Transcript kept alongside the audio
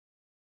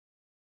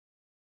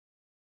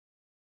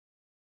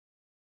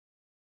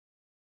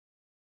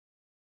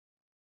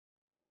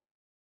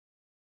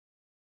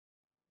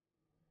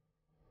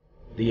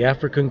The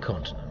African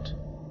continent.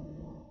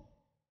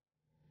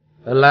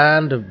 A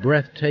land of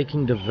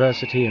breathtaking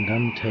diversity and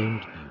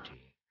untamed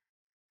beauty.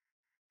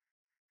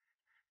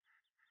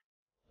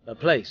 A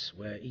place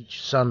where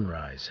each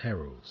sunrise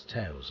heralds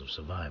tales of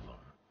survival.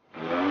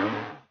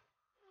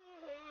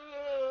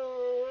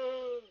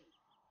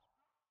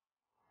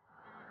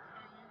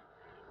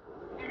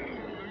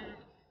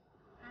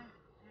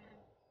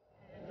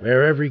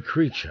 Where every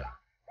creature,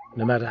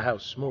 no matter how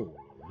small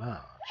or large,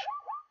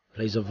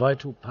 plays a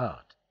vital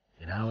part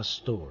in our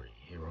story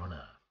here on Earth.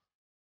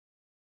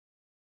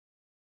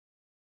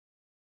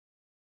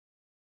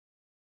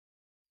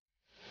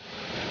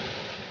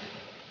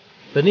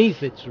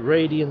 Beneath its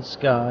radiant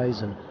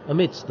skies and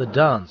amidst the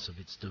dance of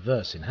its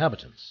diverse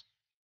inhabitants,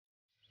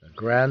 a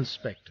grand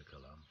spectacle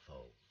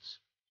unfolds.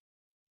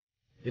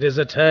 It is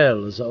a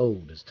tale as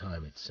old as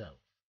time itself,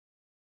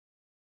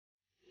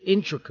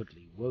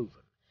 intricately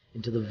woven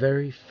into the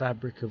very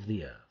fabric of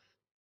the earth.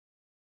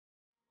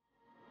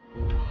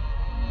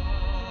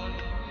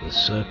 The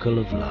circle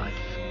of life.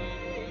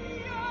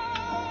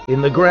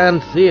 In the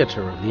grand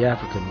theatre of the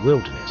African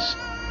wilderness,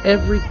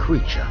 every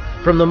creature,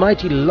 from the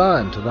mighty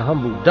lion to the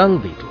humble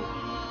dung beetle,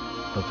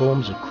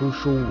 performs a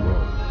crucial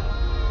role,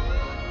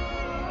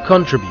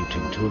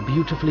 contributing to a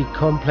beautifully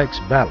complex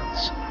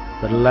balance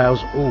that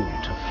allows all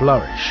to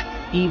flourish,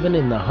 even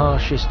in the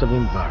harshest of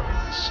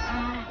environments.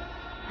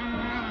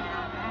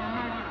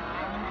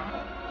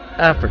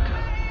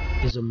 Africa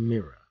is a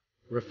mirror,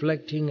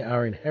 reflecting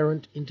our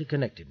inherent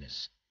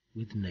interconnectedness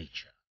with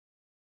nature.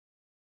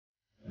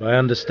 By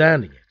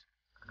understanding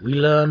it, we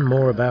learn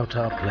more about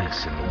our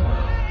place in the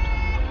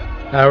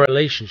world, our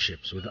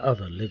relationships with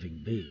other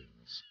living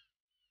beings,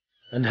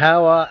 and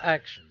how our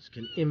actions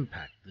can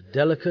impact the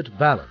delicate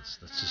balance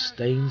that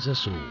sustains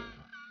us all.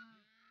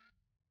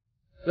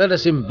 Let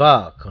us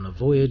embark on a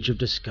voyage of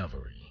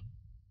discovery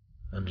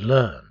and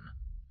learn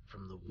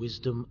from the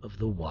wisdom of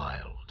the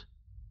wild.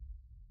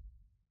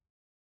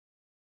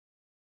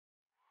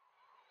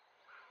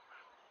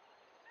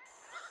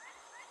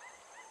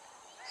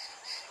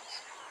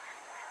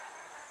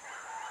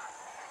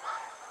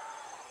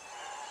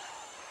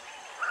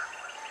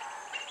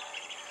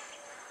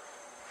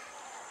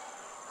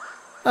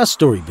 Our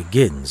story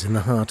begins in the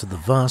heart of the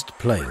vast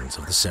plains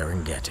of the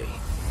Serengeti.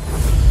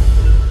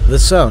 The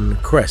sun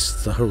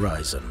crests the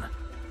horizon,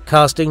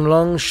 casting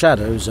long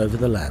shadows over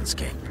the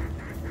landscape.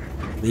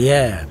 The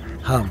air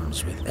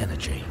hums with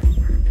energy.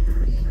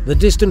 The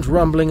distant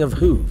rumbling of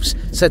hooves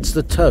sets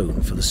the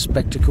tone for the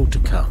spectacle to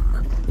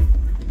come.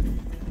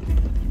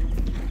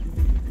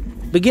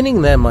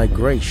 Beginning their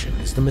migration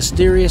is the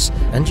mysterious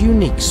and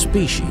unique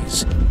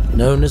species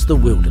known as the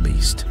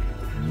wildebeest.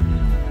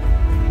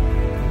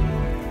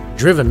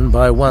 Driven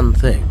by one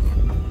thing: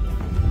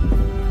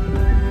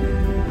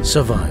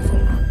 survival.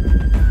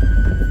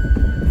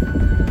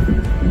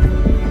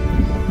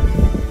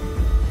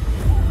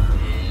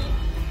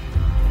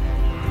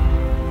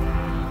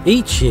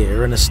 Each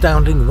year, an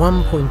astounding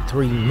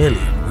 1.3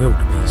 million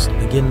wildebeest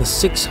begin the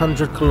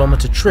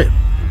 600-kilometer trip,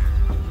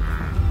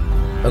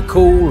 a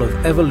call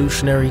of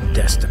evolutionary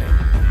destiny.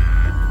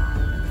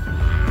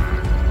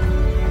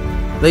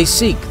 They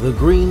seek the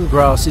green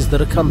grasses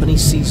that accompany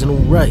seasonal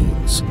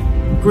rains,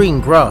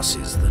 green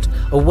grasses that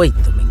await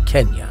them in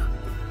Kenya.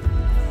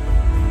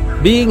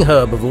 Being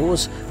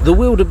herbivores, the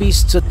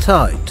wildebeests are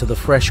tied to the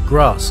fresh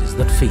grasses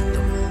that feed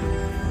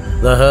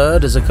them. The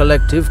herd as a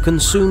collective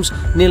consumes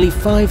nearly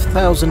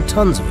 5,000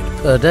 tons of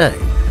it per day.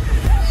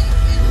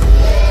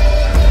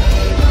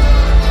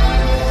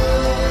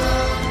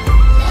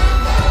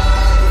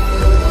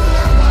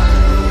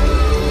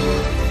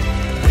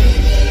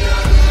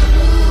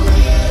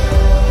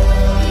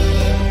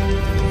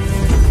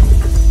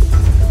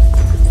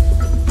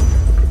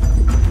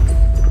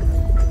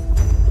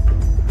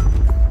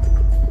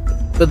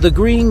 But the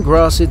green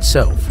grass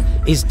itself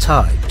is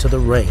tied to the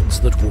rains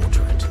that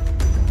water it,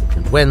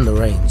 and when the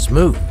rains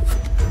move,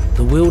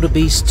 the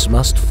wildebeests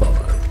must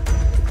follow.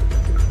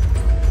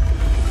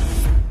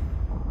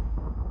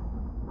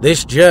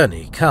 This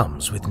journey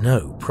comes with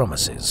no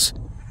promises.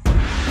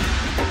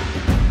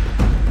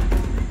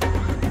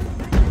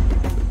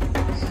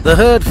 The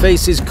herd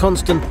faces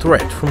constant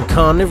threat from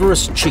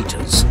carnivorous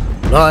cheetahs,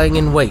 lying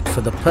in wait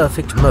for the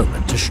perfect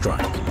moment to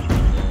strike.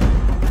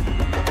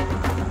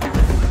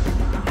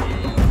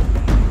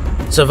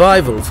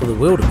 Survival for the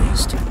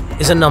wildebeest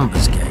is a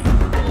numbers game.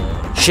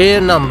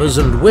 Sheer numbers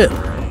and will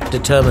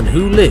determine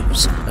who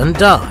lives and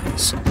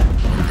dies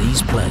on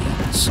these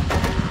plains.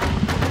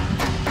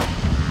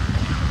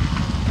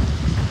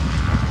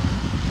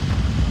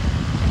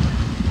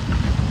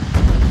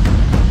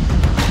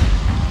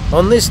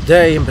 On this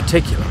day in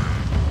particular,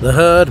 the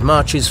herd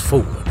marches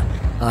forward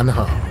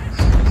unharmed.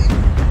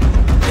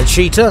 The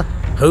cheetah,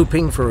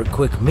 hoping for a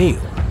quick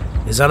meal,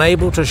 is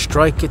unable to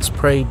strike its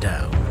prey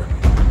down.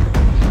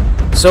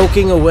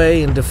 Sulking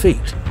away in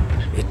defeat,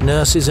 it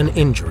nurses an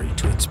injury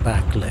to its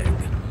back leg.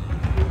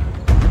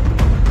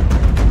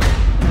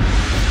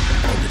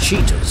 But the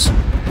cheetahs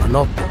are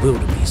not the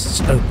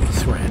wildebeest's only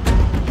threat.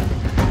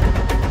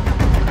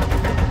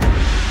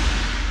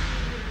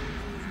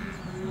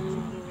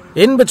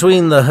 In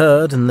between the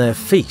herd and their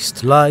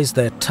feast lies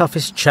their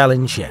toughest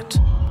challenge yet.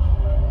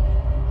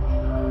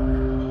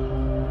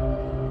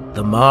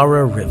 The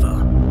Mara River.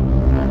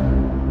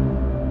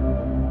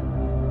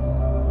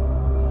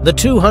 The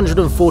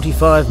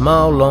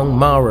 245-mile-long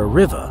Mara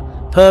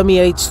River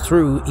permeates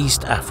through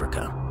East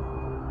Africa.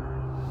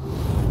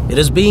 It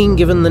has been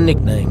given the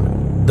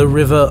nickname the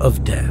River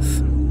of Death,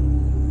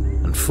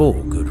 and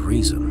for good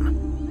reason.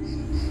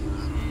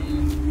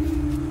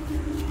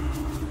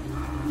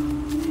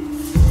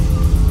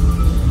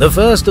 The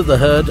first of the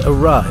herd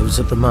arrives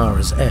at the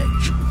Mara's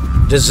edge,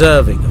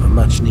 deserving of a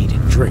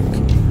much-needed drink.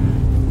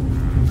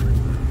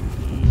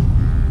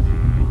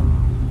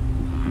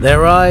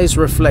 Their eyes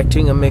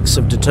reflecting a mix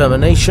of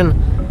determination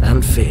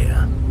and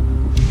fear.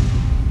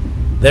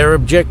 Their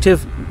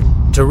objective?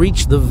 To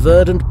reach the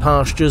verdant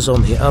pastures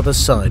on the other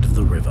side of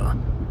the river.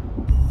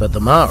 But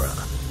the Mara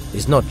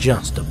is not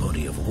just a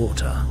body of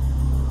water.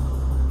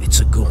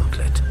 It's a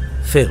gauntlet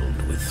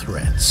filled with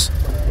threats.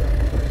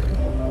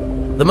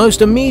 The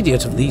most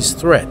immediate of these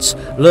threats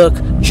lurk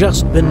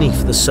just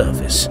beneath the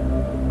surface,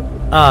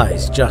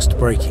 eyes just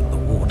breaking the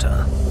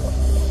water.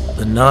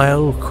 The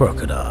Nile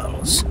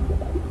crocodiles.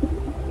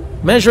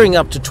 Measuring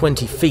up to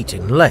 20 feet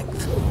in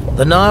length,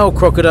 the Nile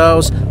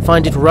crocodiles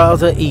find it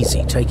rather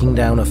easy taking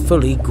down a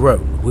fully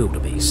grown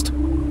wildebeest.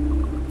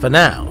 For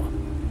now,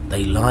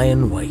 they lie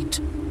in wait.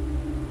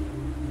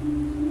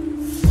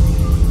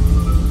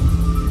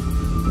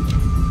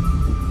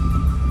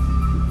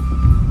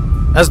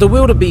 As the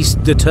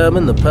wildebeest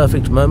determine the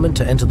perfect moment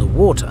to enter the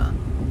water,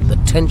 the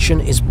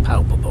tension is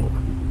palpable.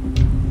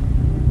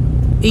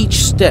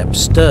 Each step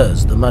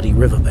stirs the muddy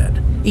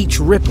riverbed,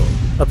 each ripple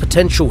a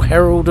potential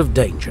herald of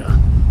danger.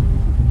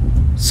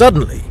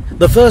 Suddenly,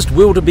 the first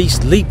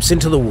wildebeest leaps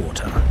into the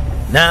water,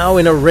 now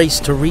in a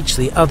race to reach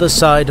the other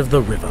side of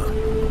the river.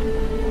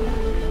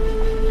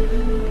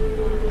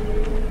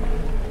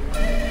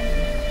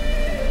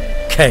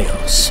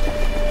 Chaos.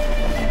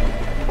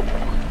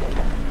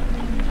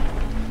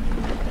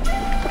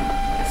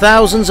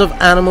 Thousands of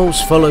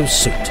animals follow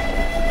suit.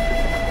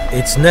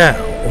 It's now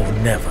or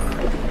never.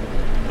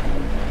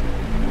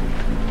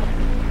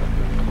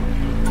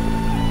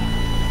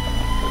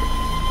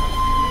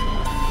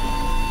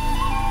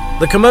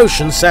 The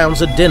commotion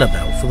sounds a dinner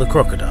bell for the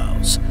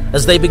crocodiles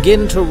as they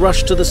begin to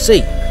rush to the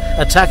scene,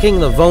 attacking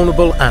the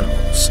vulnerable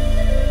animals.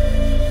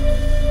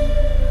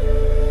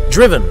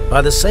 Driven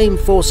by the same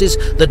forces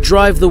that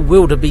drive the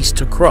wildebeest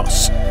to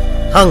cross,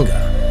 hunger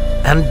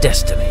and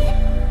destiny.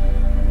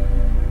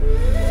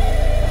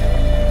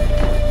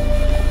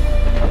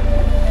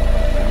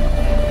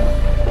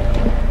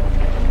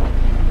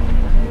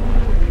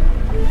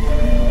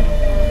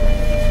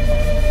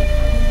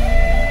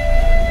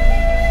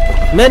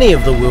 Many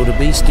of the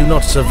wildebeest do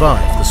not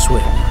survive the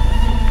swim,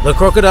 the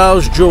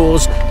crocodile's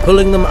jaws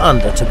pulling them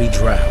under to be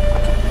drowned.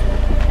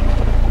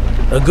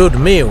 A good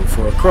meal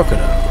for a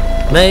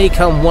crocodile may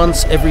come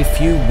once every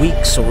few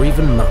weeks or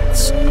even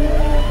months.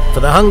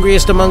 For the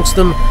hungriest amongst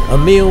them, a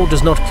meal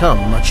does not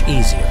come much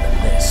easier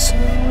than this.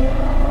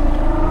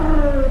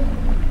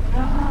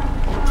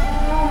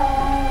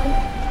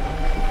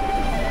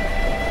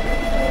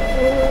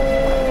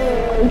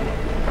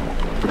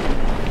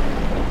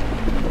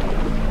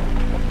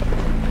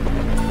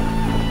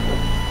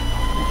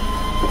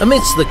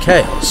 Amidst the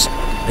chaos,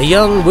 a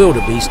young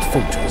wildebeest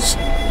falters.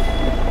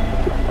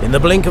 In the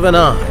blink of an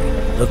eye,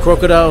 the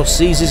crocodile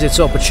seizes its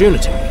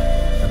opportunity,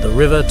 and the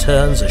river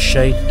turns a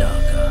shade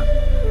darker.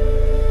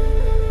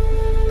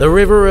 The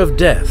River of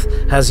Death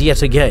has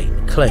yet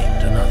again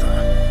claimed another.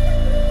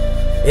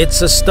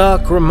 It's a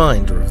stark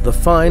reminder of the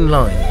fine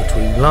line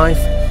between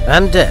life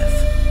and death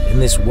in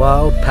this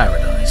wild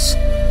paradise.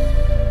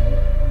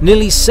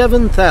 Nearly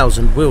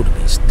 7,000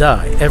 wildebeest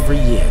die every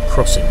year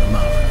crossing the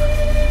Mara,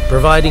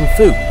 providing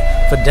food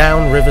for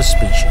downriver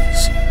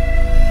species.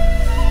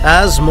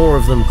 As more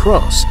of them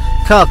cross,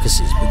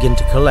 carcasses begin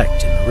to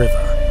collect in the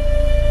river.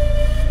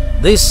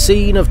 This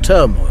scene of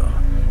turmoil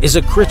is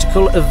a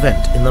critical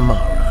event in the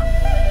Mara.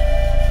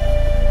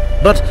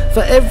 But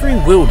for every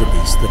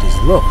wildebeest that is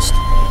lost,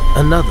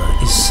 another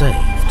is saved.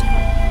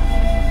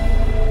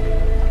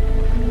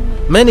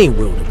 Many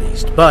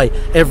wildebeest, by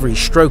every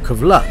stroke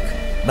of luck,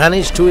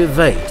 manage to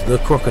evade the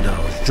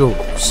crocodile's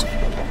jaws.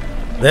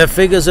 Their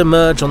figures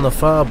emerge on the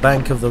far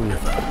bank of the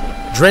river,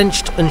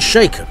 drenched and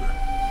shaken,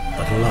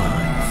 but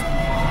alive.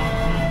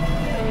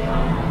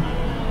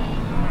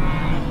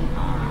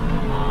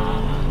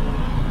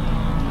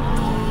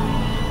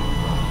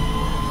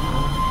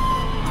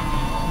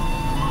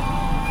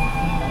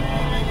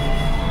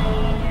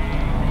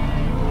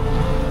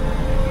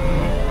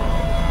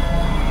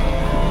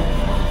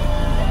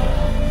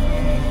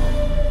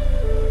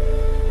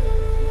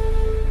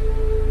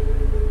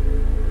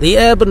 The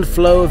ebb and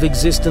flow of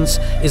existence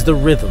is the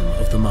rhythm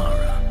of the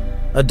Mara,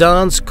 a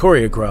dance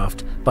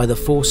choreographed by the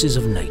forces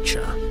of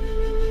nature.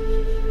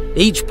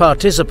 Each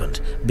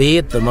participant, be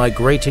it the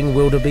migrating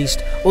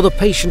wildebeest or the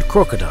patient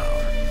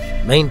crocodile,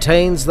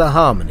 maintains the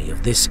harmony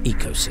of this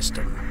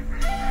ecosystem.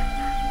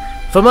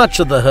 For much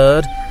of the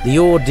herd, the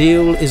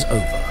ordeal is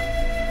over.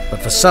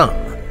 But for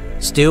some,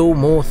 still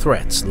more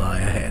threats lie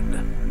ahead.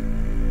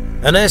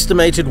 An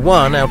estimated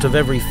 1 out of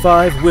every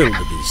 5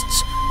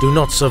 wildebeests do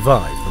not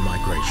survive the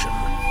migration.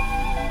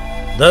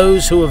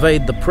 Those who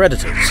evade the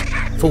predators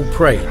fall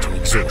prey to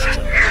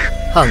exhaustion,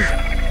 hunger,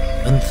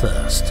 and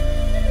thirst.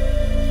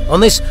 On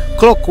this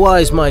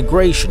clockwise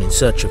migration in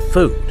search of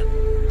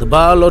food, the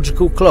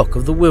biological clock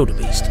of the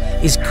wildebeest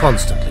is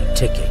constantly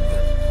ticking.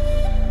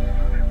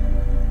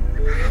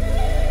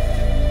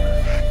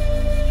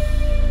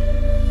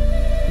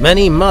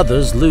 Many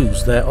mothers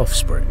lose their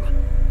offspring.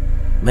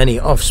 Many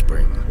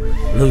offspring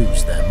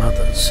lose their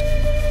mothers.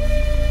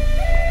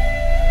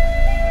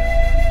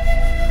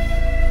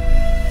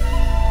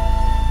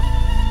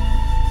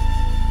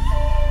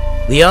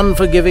 The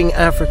unforgiving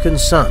African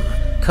sun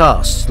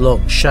casts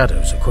long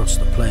shadows across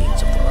the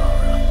plains of the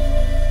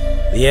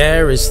Mara. The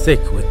air is thick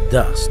with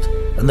dust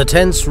and the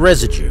tense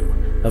residue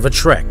of a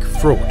trek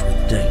fraught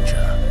with danger.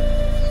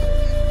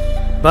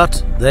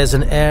 But there's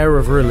an air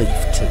of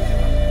relief too,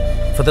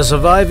 for the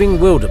surviving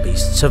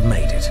wildebeests have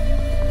made it.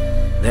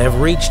 They have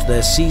reached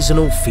their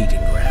seasonal feeding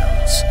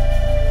grounds.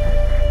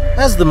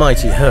 As the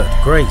mighty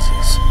herd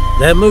grazes,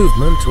 their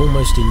movement,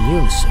 almost in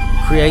unison,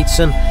 creates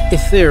an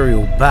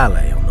ethereal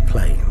ballet on the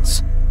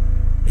plains.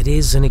 It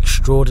is an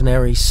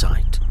extraordinary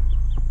sight,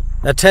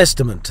 a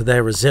testament to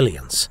their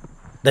resilience,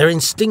 their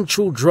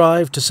instinctual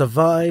drive to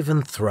survive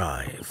and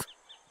thrive.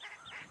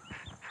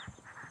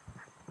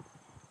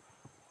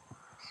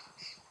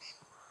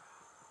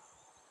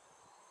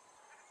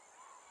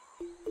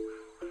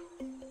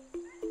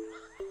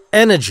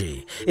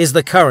 Energy is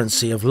the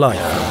currency of life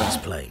on these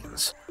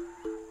plains.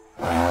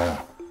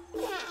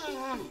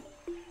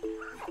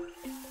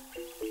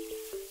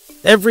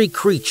 Every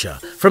creature,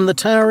 from the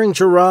towering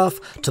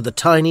giraffe to the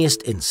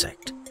tiniest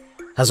insect,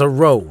 has a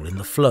role in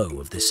the flow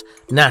of this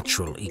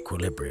natural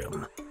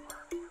equilibrium.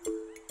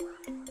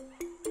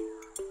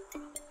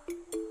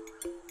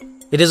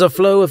 It is a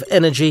flow of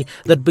energy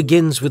that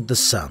begins with the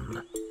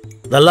sun,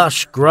 the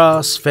lush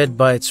grass fed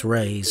by its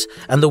rays,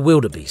 and the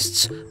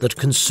wildebeests that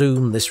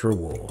consume this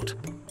reward.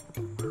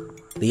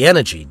 The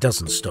energy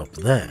doesn't stop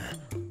there.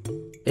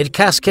 It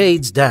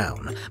cascades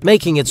down,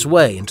 making its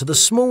way into the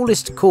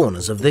smallest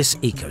corners of this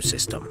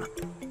ecosystem.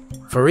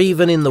 For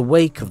even in the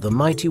wake of the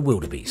mighty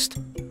wildebeest,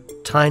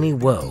 tiny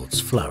worlds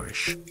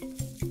flourish.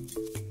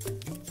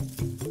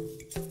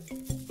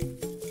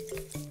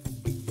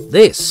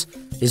 This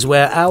is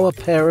where our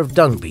pair of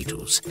dung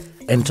beetles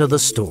enter the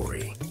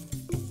story.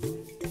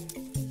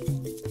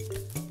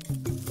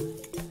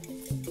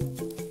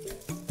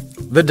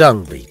 The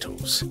dung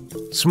beetles,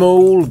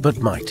 small but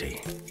mighty,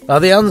 are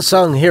the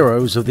unsung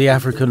heroes of the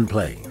African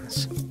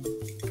plains.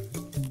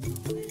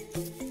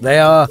 They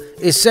are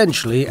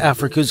essentially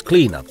Africa's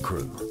clean-up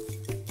crew,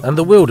 and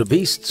the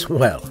wildebeests,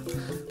 well,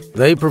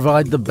 they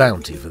provide the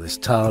bounty for this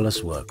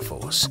tireless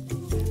workforce.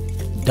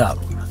 Dung.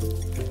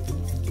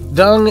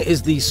 Dung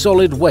is the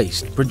solid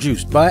waste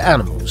produced by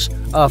animals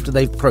after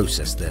they've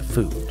processed their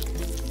food.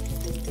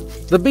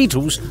 The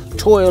beetles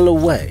toil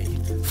away,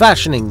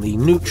 fashioning the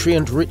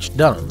nutrient-rich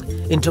dung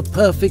into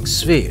perfect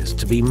spheres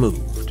to be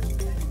moved.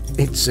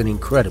 It's an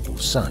incredible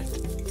sight.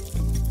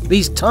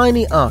 These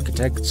tiny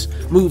architects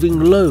moving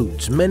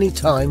loads many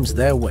times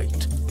their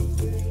weight.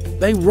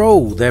 They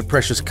roll their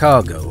precious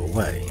cargo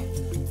away,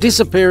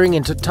 disappearing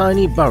into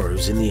tiny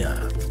burrows in the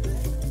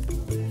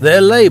earth. Their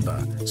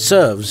labor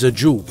serves a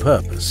dual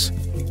purpose.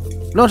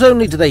 Not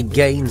only do they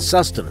gain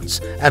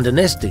sustenance and a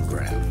nesting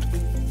ground,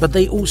 but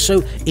they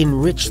also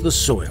enrich the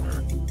soil,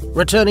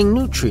 returning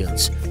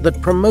nutrients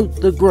that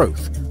promote the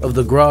growth of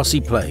the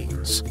grassy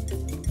plains.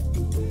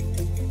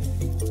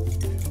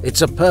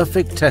 It's a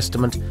perfect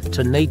testament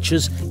to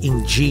nature's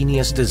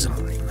ingenious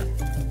design.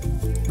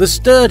 The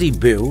sturdy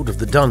build of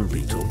the dung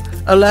beetle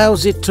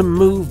allows it to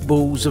move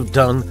balls of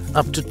dung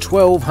up to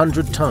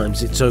 1,200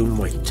 times its own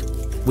weight,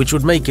 which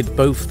would make it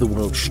both the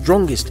world's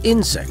strongest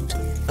insect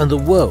and the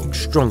world's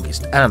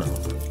strongest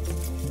animal.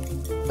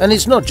 And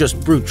it's not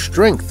just brute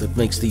strength that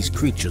makes these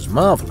creatures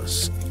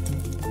marvelous.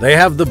 They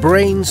have the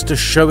brains to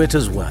show it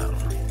as well.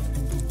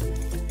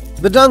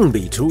 The dung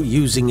beetle,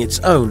 using its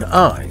own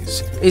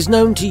eyes, is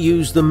known to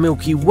use the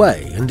Milky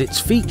Way and its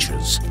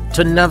features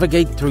to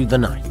navigate through the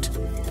night.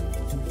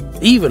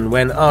 Even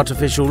when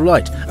artificial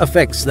light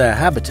affects their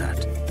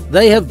habitat,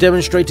 they have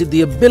demonstrated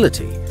the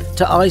ability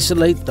to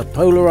isolate the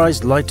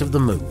polarized light of the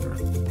moon.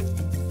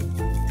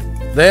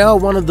 They are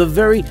one of the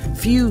very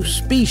few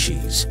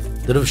species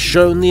that have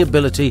shown the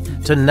ability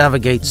to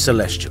navigate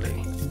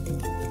celestially.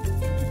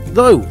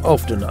 Though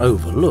often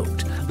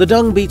overlooked, the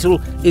dung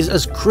beetle is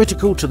as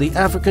critical to the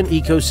African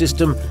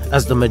ecosystem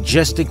as the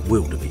majestic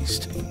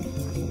wildebeest.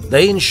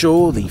 They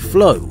ensure the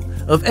flow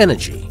of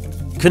energy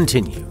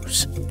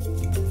continues.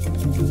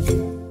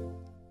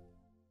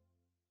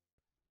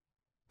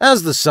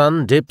 As the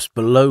sun dips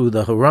below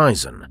the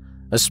horizon,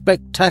 a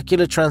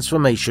spectacular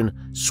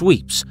transformation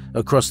sweeps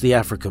across the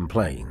African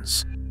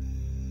plains.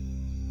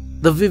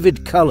 The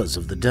vivid colors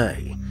of the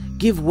day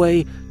give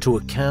way to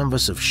a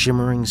canvas of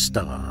shimmering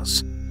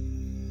stars.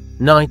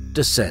 Night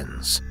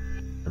descends,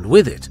 and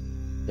with it,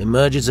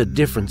 emerges a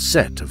different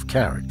set of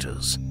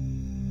characters.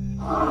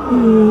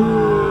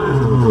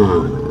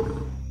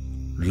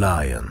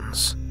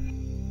 Lions.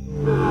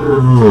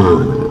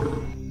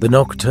 The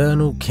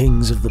nocturnal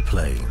kings of the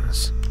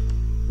plains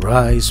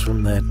rise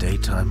from their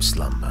daytime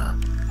slumber.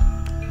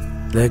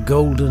 Their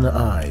golden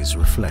eyes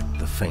reflect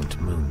the faint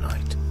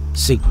moonlight,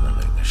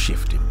 signaling a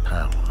shift in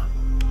power.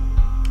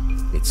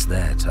 It's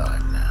their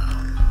time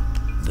now,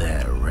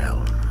 their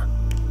realm.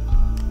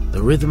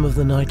 The rhythm of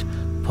the night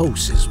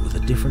pulses with a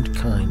different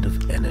kind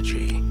of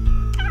energy.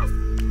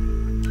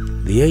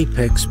 The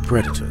apex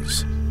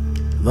predators,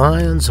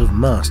 lions have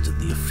mastered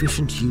the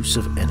efficient use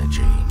of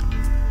energy.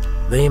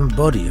 They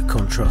embody a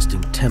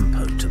contrasting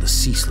tempo to the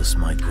ceaseless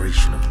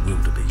migration of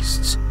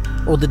wildebeests,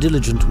 or the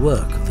diligent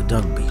work of the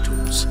dung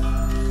beetles.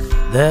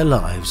 Their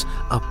lives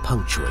are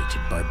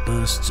punctuated by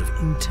bursts of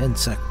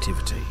intense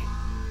activity,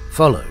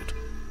 followed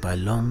by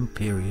long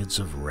periods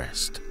of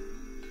rest.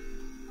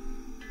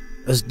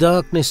 As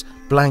darkness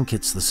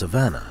blankets the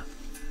savannah,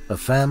 a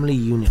family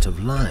unit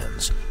of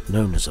lions,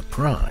 known as a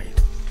pride,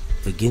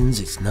 begins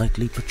its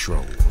nightly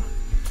patrol.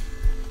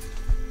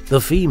 The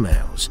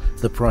females,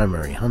 the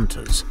primary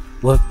hunters,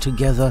 work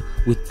together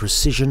with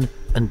precision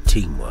and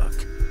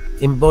teamwork,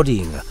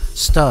 embodying a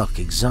stark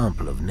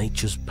example of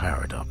nature's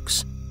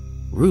paradox.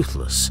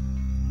 Ruthless,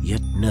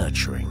 yet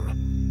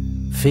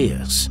nurturing.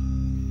 Fierce,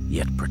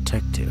 yet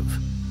protective.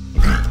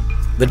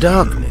 The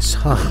darkness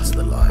hides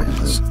the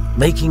lions,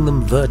 making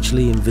them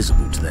virtually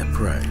invisible to their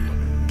prey.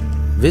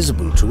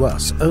 Visible to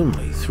us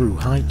only through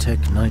high-tech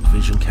night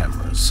vision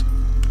cameras.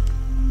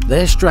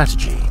 Their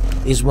strategy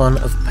is one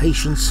of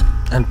patience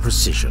and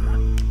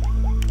precision.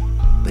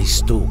 They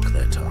stalk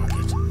their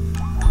target,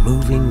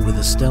 moving with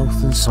a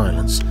stealth and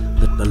silence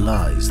that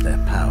belies their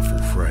powerful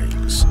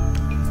frames.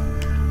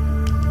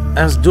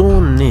 As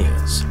dawn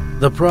nears,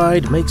 the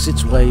pride makes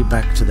its way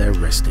back to their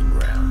resting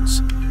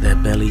grounds, their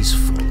bellies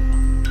full.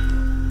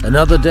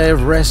 Another day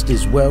of rest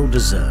is well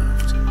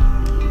deserved.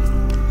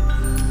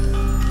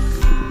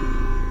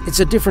 It's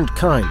a different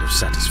kind of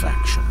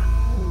satisfaction,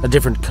 a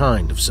different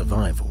kind of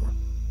survival,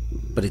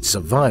 but it's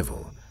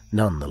survival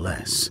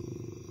nonetheless.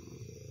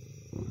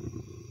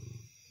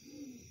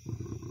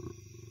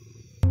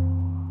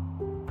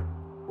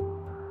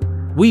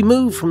 We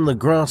move from the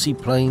grassy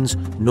plains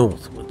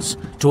northwards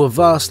to a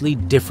vastly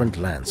different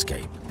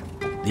landscape,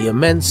 the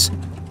immense,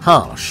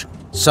 harsh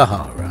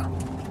Sahara.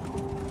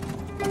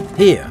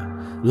 Here,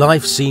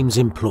 life seems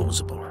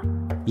implausible.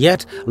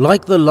 Yet,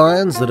 like the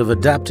lions that have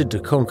adapted to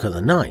conquer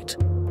the night,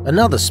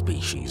 another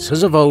species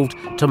has evolved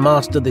to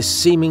master this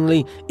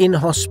seemingly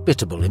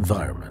inhospitable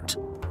environment.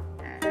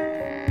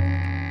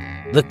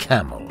 The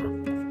camel.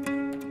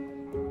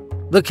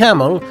 The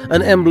camel,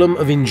 an emblem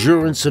of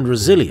endurance and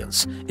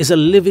resilience, is a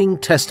living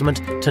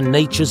testament to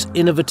nature's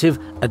innovative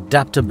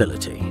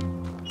adaptability.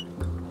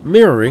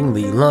 Mirroring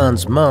the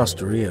lion's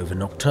mastery over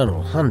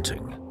nocturnal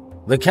hunting,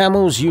 the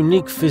camel's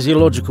unique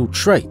physiological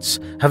traits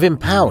have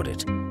empowered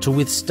it to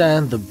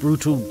withstand the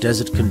brutal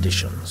desert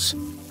conditions.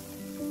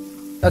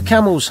 A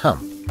camel's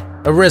hump,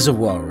 a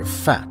reservoir of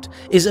fat,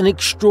 is an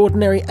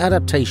extraordinary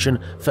adaptation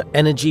for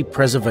energy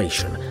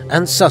preservation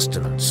and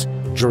sustenance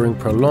during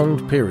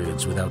prolonged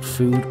periods without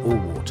food or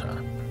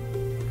water.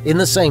 In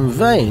the same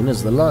vein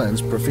as the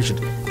lion's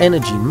proficient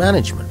energy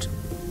management,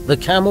 the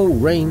camel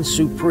reigns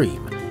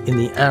supreme in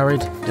the arid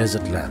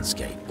desert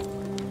landscape.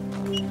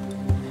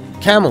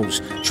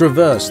 Camels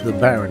traverse the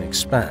barren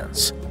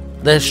expanse,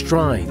 their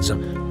strides a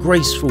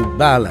graceful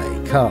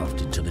ballet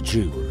carved into the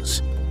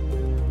dunes.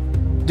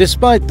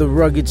 Despite the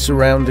rugged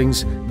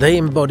surroundings, they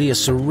embody a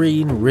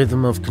serene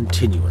rhythm of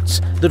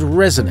continuance that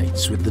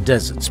resonates with the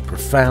desert's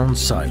profound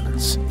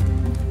silence.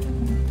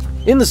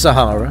 In the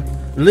Sahara,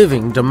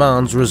 living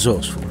demands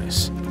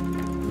resourcefulness.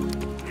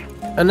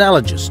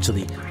 Analogous to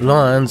the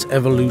lion's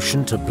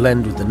evolution to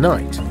blend with the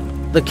night,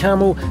 the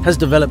camel has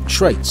developed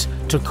traits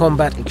to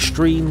combat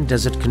extreme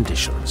desert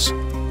conditions.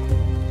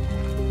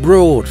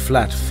 Broad,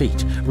 flat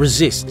feet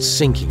resist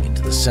sinking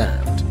into the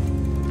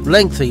sand.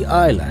 Lengthy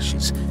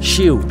eyelashes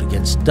shield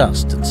against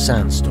dust and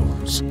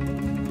sandstorms.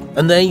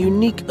 And their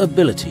unique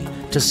ability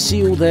to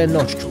seal their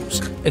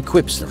nostrils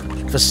equips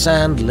them for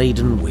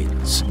sand-laden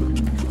winds.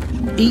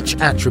 Each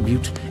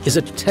attribute is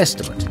a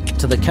testament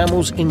to the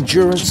camel's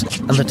endurance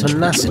and the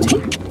tenacity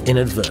in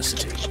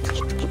adversity.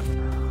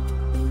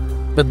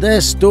 But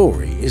their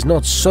story is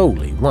not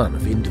solely one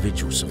of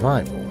individual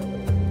survival.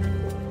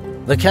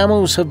 The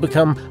camels have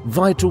become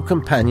vital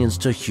companions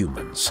to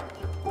humans,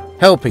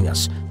 helping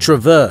us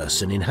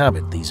traverse and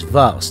inhabit these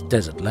vast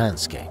desert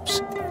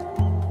landscapes.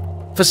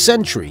 For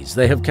centuries,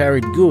 they have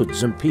carried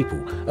goods and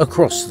people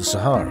across the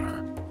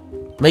Sahara,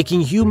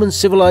 making human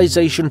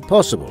civilization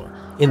possible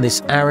in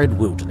this arid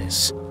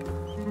wilderness.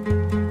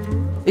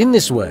 In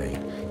this way,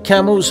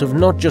 camels have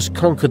not just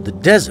conquered the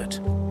desert,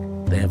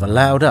 they have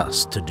allowed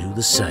us to do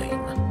the same.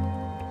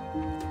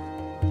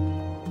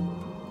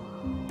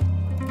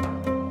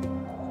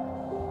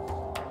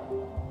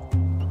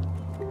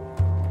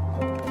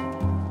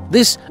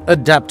 This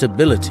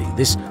adaptability,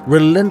 this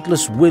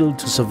relentless will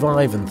to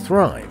survive and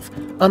thrive,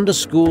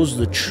 underscores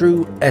the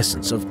true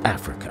essence of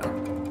Africa.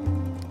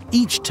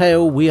 Each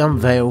tale we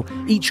unveil,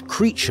 each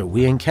creature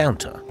we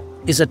encounter,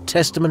 is a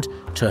testament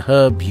to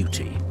her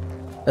beauty,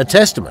 a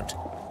testament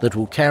that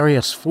will carry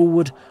us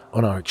forward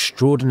on our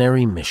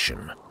extraordinary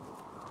mission.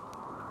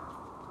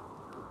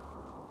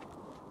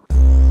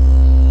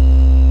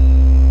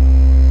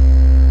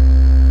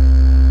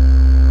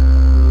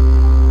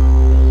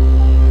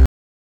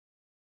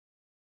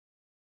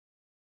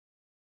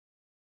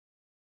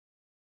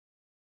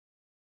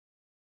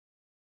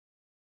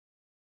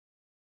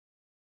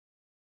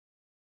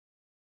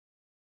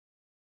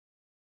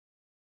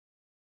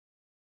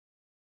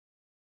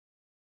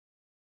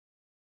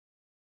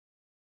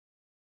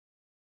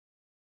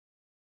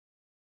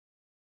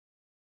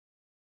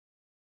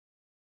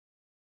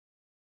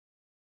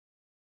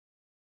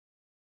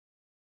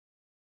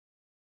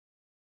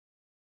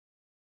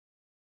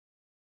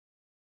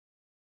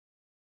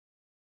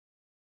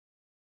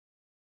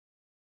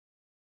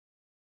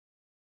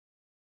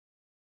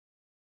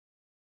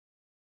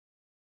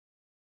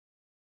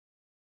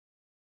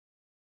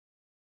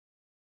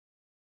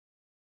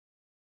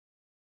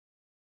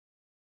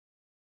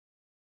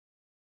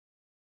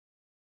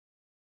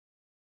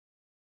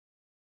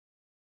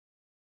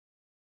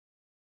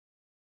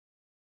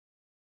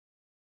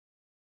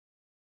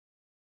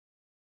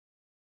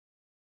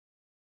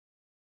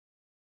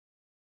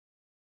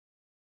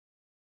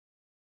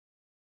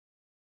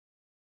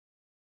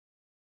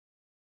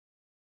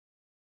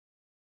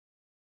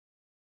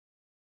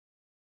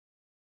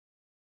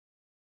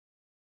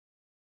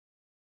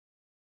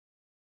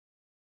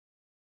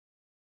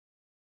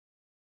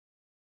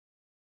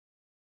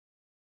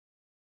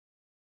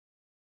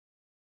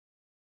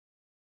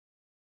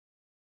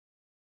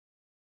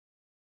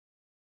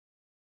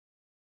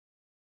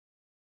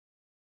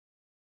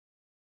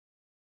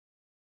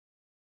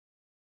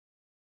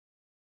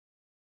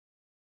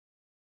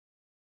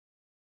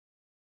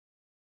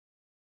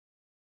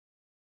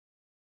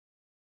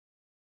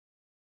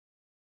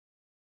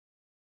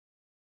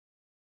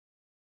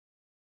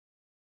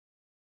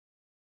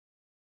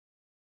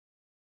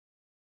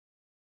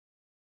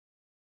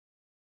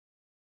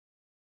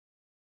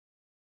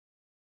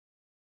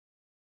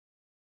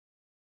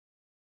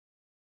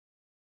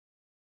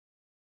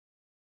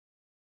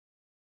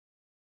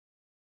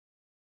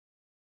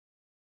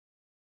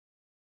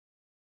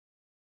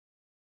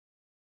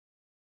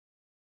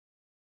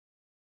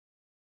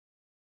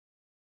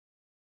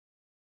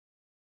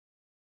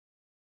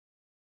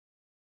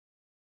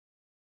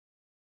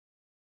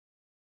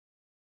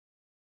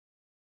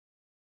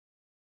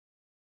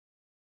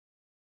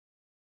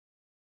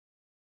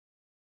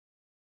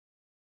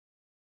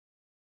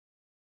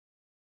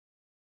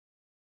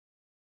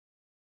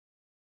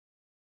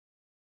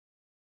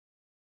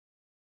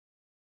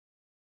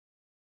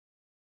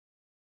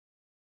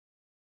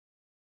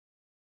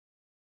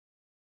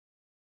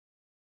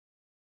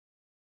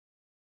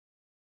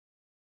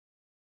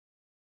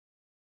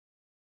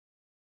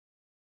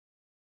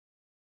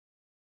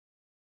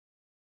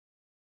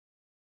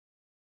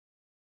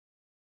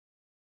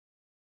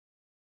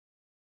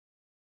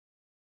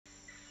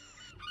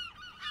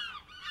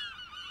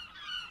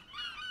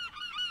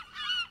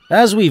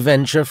 As we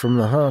venture from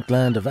the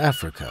heartland of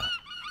Africa,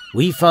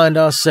 we find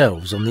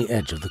ourselves on the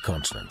edge of the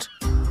continent,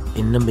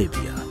 in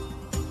Namibia.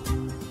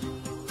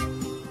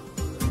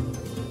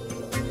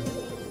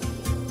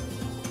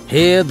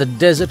 Here, the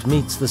desert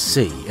meets the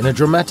sea in a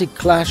dramatic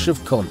clash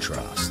of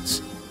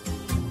contrasts.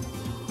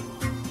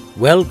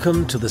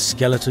 Welcome to the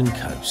Skeleton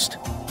Coast,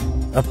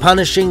 a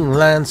punishing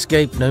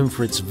landscape known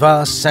for its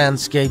vast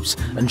sandscapes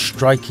and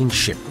striking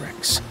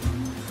shipwrecks.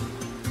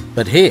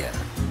 But here,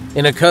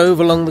 in a cove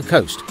along the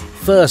coast,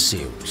 fur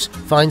seals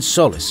find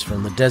solace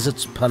from the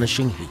desert's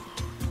punishing heat.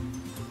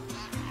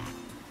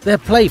 Their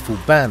playful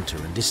banter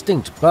and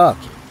distinct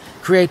barking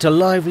create a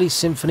lively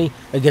symphony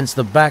against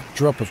the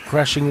backdrop of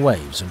crashing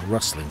waves and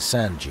rustling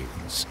sand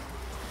dunes.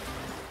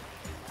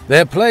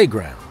 Their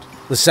playground,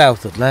 the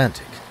South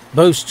Atlantic,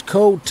 boasts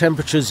cold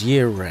temperatures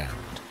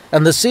year-round,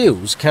 and the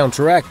seals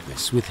counteract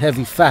this with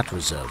heavy fat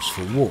reserves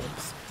for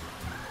warmth.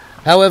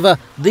 However,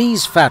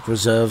 these fat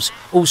reserves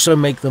also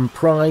make them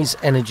prize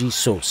energy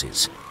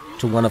sources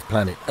to one of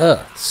planet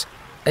Earth's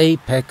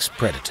apex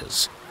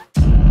predators.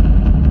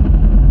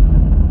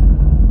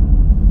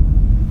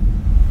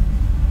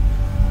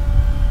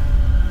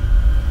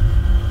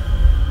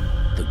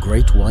 The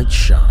great white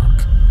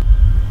shark.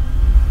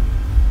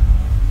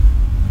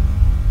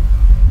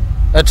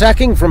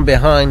 Attacking from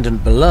behind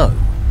and below,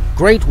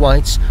 great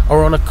whites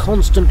are on a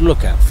constant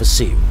lookout for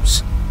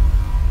seals.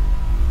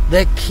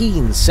 Their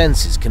keen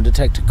senses can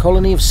detect a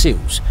colony of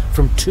seals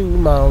from 2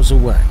 miles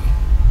away.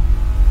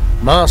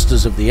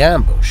 Masters of the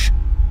ambush,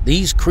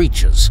 these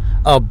creatures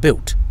are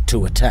built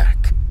to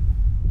attack.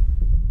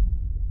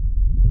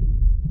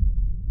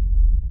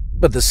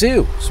 But the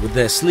seals, with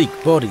their sleek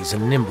bodies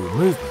and nimble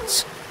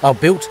movements, are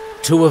built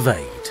to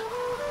evade.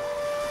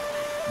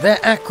 Their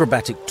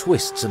acrobatic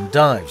twists and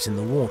dives in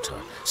the water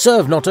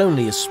serve not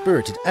only as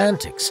spirited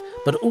antics,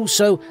 but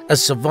also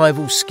as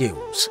survival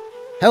skills.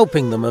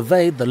 helping them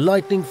evade the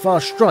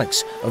lightning-fast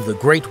strikes of the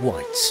great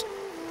whites.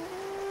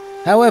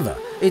 However,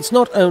 it's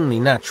not only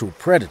natural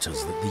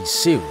predators that these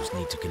seals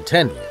need to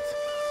contend with.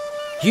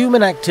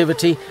 Human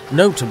activity,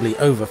 notably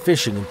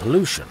overfishing and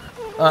pollution,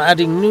 are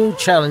adding new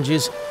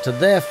challenges to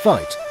their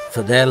fight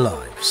for their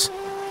lives.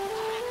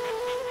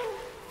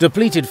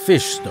 Depleted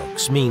fish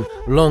stocks mean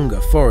longer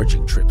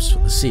foraging trips for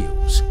the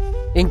seals,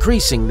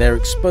 increasing their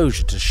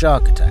exposure to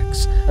shark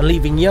attacks and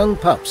leaving young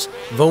pups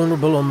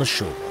vulnerable on the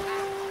shore.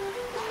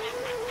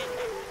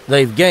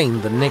 They've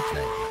gained the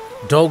nickname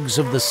Dogs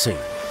of the Sea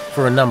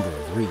for a number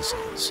of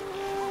reasons.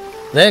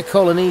 Their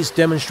colonies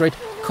demonstrate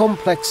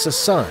complex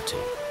society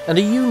and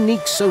a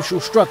unique social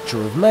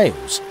structure of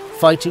males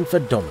fighting for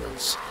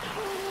dominance.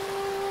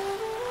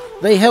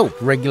 They help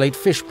regulate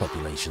fish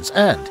populations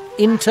and,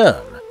 in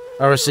turn,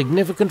 are a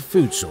significant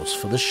food source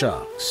for the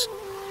sharks.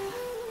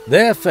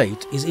 Their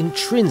fate is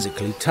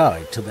intrinsically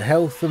tied to the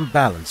health and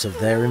balance of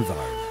their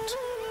environment.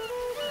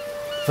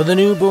 For the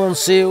newborn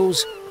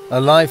seals, a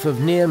life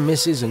of near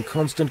misses and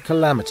constant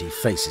calamity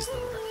faces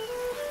them.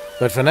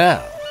 But for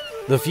now,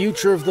 the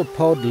future of the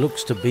pod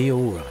looks to be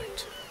all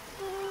right.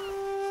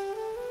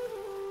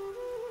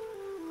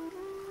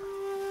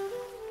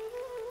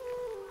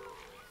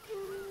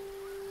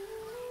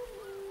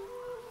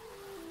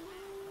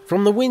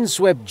 From the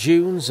windswept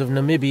dunes of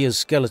Namibia's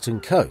Skeleton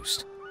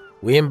Coast,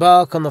 we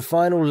embark on the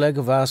final leg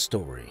of our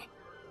story.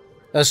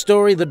 A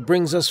story that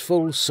brings us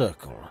full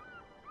circle.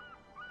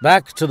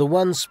 Back to the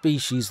one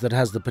species that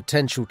has the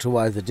potential to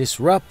either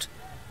disrupt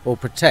or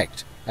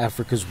protect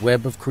Africa's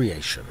web of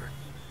creation.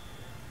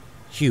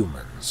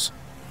 Humans.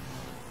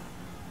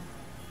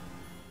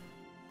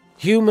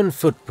 Human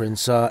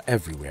footprints are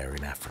everywhere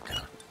in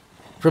Africa.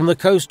 From the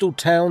coastal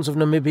towns of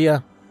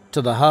Namibia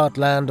to the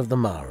heartland of the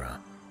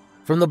Mara.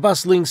 From the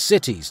bustling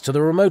cities to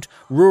the remote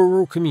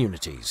rural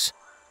communities.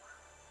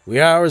 We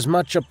are as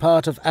much a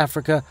part of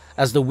Africa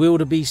as the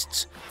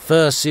wildebeests,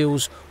 fur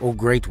seals, or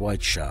great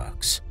white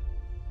sharks.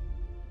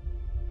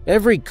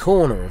 Every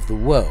corner of the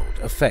world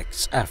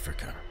affects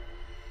Africa.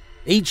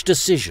 Each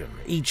decision,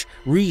 each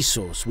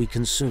resource we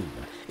consume,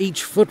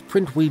 each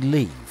footprint we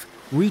leave,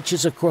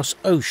 reaches across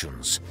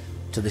oceans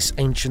to this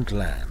ancient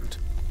land.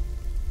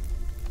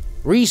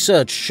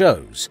 Research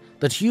shows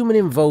that human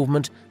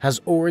involvement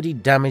has already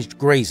damaged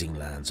grazing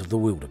lands of the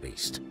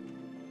wildebeest.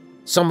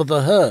 Some of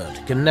the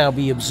herd can now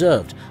be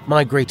observed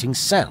migrating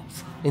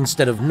south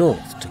instead of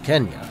north to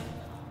Kenya.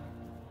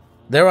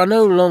 There are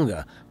no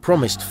longer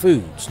promised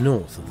foods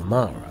north of the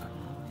Mara.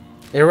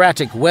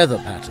 Erratic weather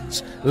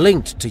patterns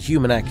linked to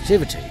human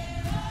activity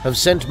have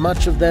sent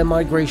much of their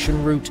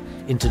migration route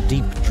into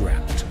deep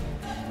drought.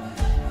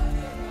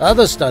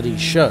 Other studies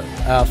show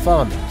our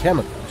farming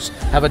chemicals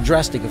have a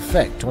drastic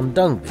effect on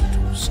dung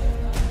beetles,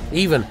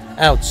 even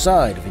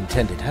outside of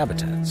intended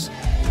habitats,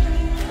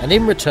 and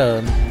in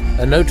return,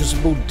 a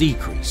noticeable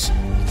decrease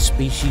in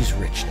species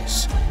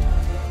richness.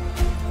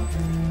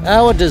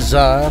 Our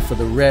desire for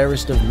the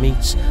rarest of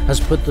meats has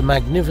put the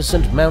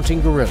magnificent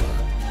mountain gorilla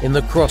in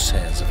the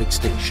crosshairs of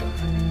extinction,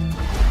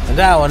 and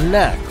our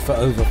knack for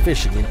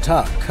overfishing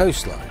entire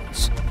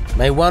coastlines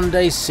may one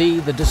day see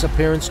the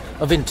disappearance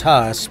of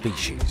entire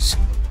species,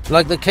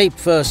 like the Cape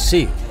fur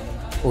seal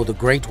or the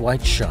great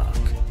white shark.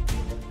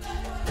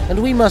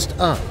 And we must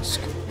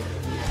ask,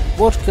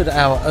 what could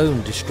our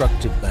own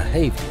destructive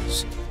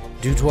behaviors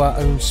do to our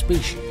own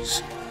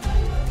species?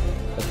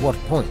 At what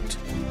point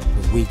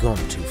have we gone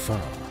too far?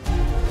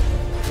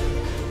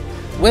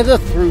 Whether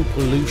through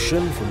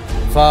pollution from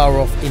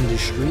far-off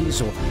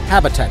industries or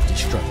habitat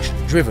destruction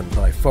driven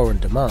by foreign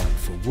demand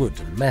for wood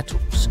and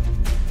metals,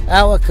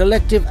 our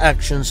collective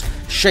actions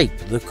shape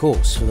the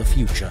course for the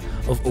future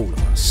of all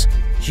of us,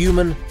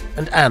 human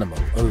and animal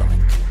alike.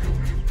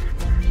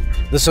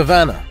 The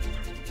savannah,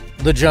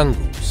 the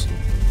jungles,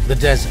 the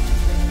desert,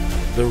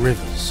 the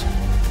rivers,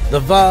 the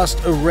vast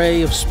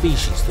array of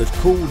species that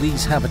call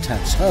these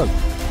habitats home,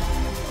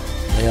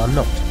 they are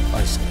not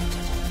isolated.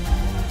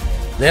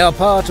 They are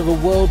part of a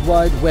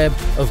worldwide web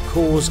of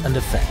cause and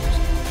effect,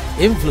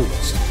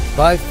 influenced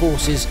by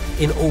forces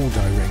in all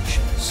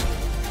directions.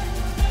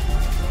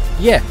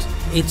 Yet,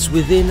 it's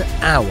within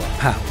our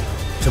power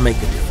to make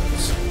a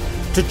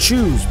difference, to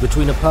choose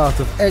between a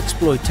path of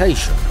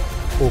exploitation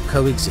or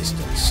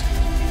coexistence.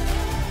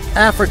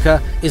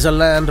 Africa is a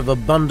land of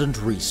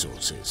abundant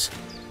resources,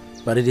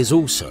 but it is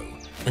also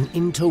an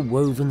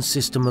interwoven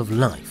system of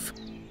life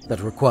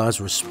that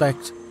requires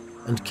respect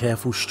and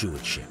careful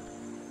stewardship.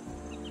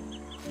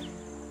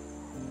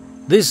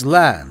 This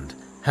land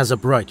has a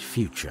bright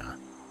future.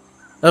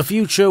 A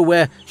future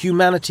where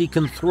humanity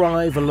can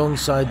thrive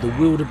alongside the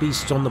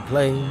wildebeests on the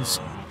plains,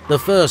 the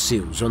fur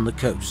seals on the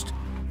coast,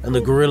 and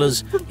the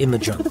gorillas in the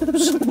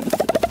jungles.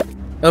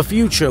 A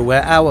future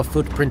where our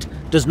footprint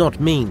does not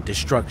mean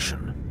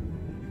destruction,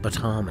 but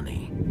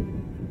harmony.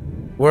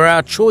 Where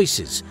our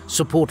choices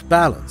support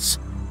balance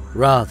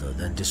rather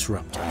than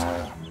disrupt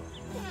it.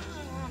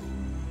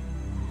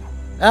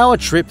 Our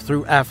trip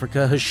through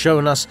Africa has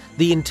shown us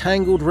the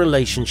entangled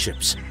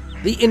relationships,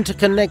 the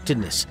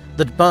interconnectedness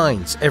that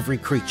binds every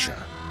creature.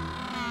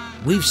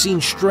 We've seen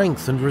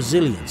strength and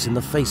resilience in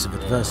the face of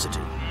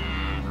adversity.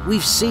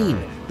 We've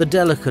seen the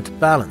delicate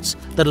balance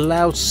that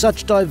allows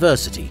such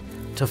diversity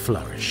to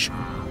flourish.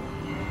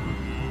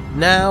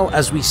 Now,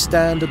 as we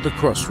stand at the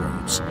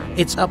crossroads,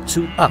 it's up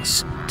to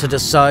us to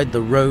decide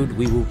the road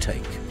we will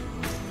take.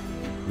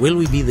 Will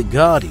we be the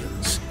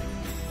guardians,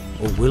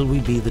 or will we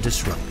be the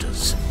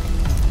disruptors?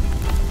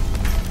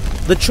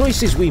 The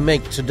choices we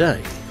make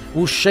today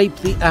will shape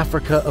the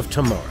Africa of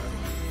tomorrow.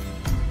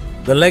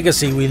 The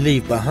legacy we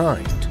leave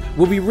behind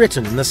will be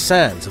written in the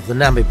sands of the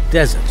Namib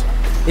Desert,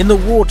 in the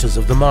waters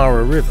of the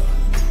Mara River,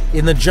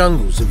 in the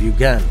jungles of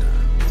Uganda,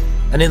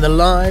 and in the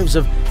lives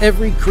of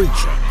every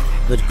creature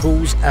that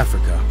calls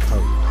Africa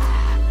home.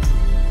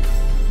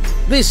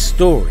 This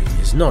story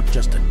is not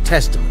just a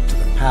testament to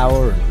the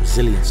power and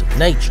resilience of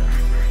nature,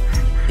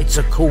 it's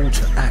a call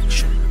to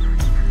action.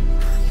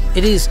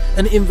 It is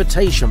an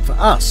invitation for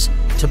us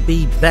to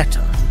be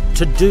better,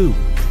 to do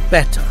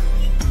better,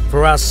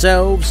 for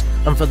ourselves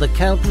and for the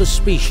countless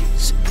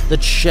species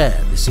that share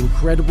this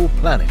incredible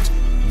planet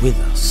with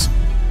us.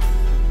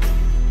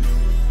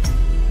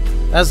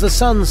 As the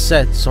sun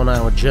sets on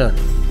our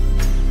journey,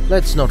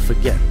 let's not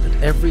forget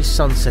that every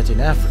sunset in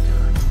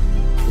Africa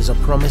is a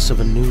promise of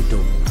a new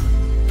dawn.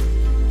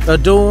 A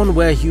dawn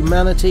where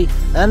humanity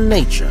and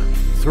nature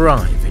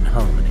thrive in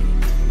harmony,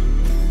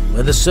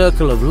 where the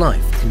circle of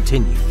life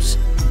continues,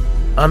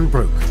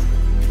 unbroken,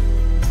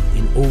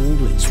 in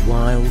all its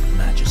wild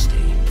majesty.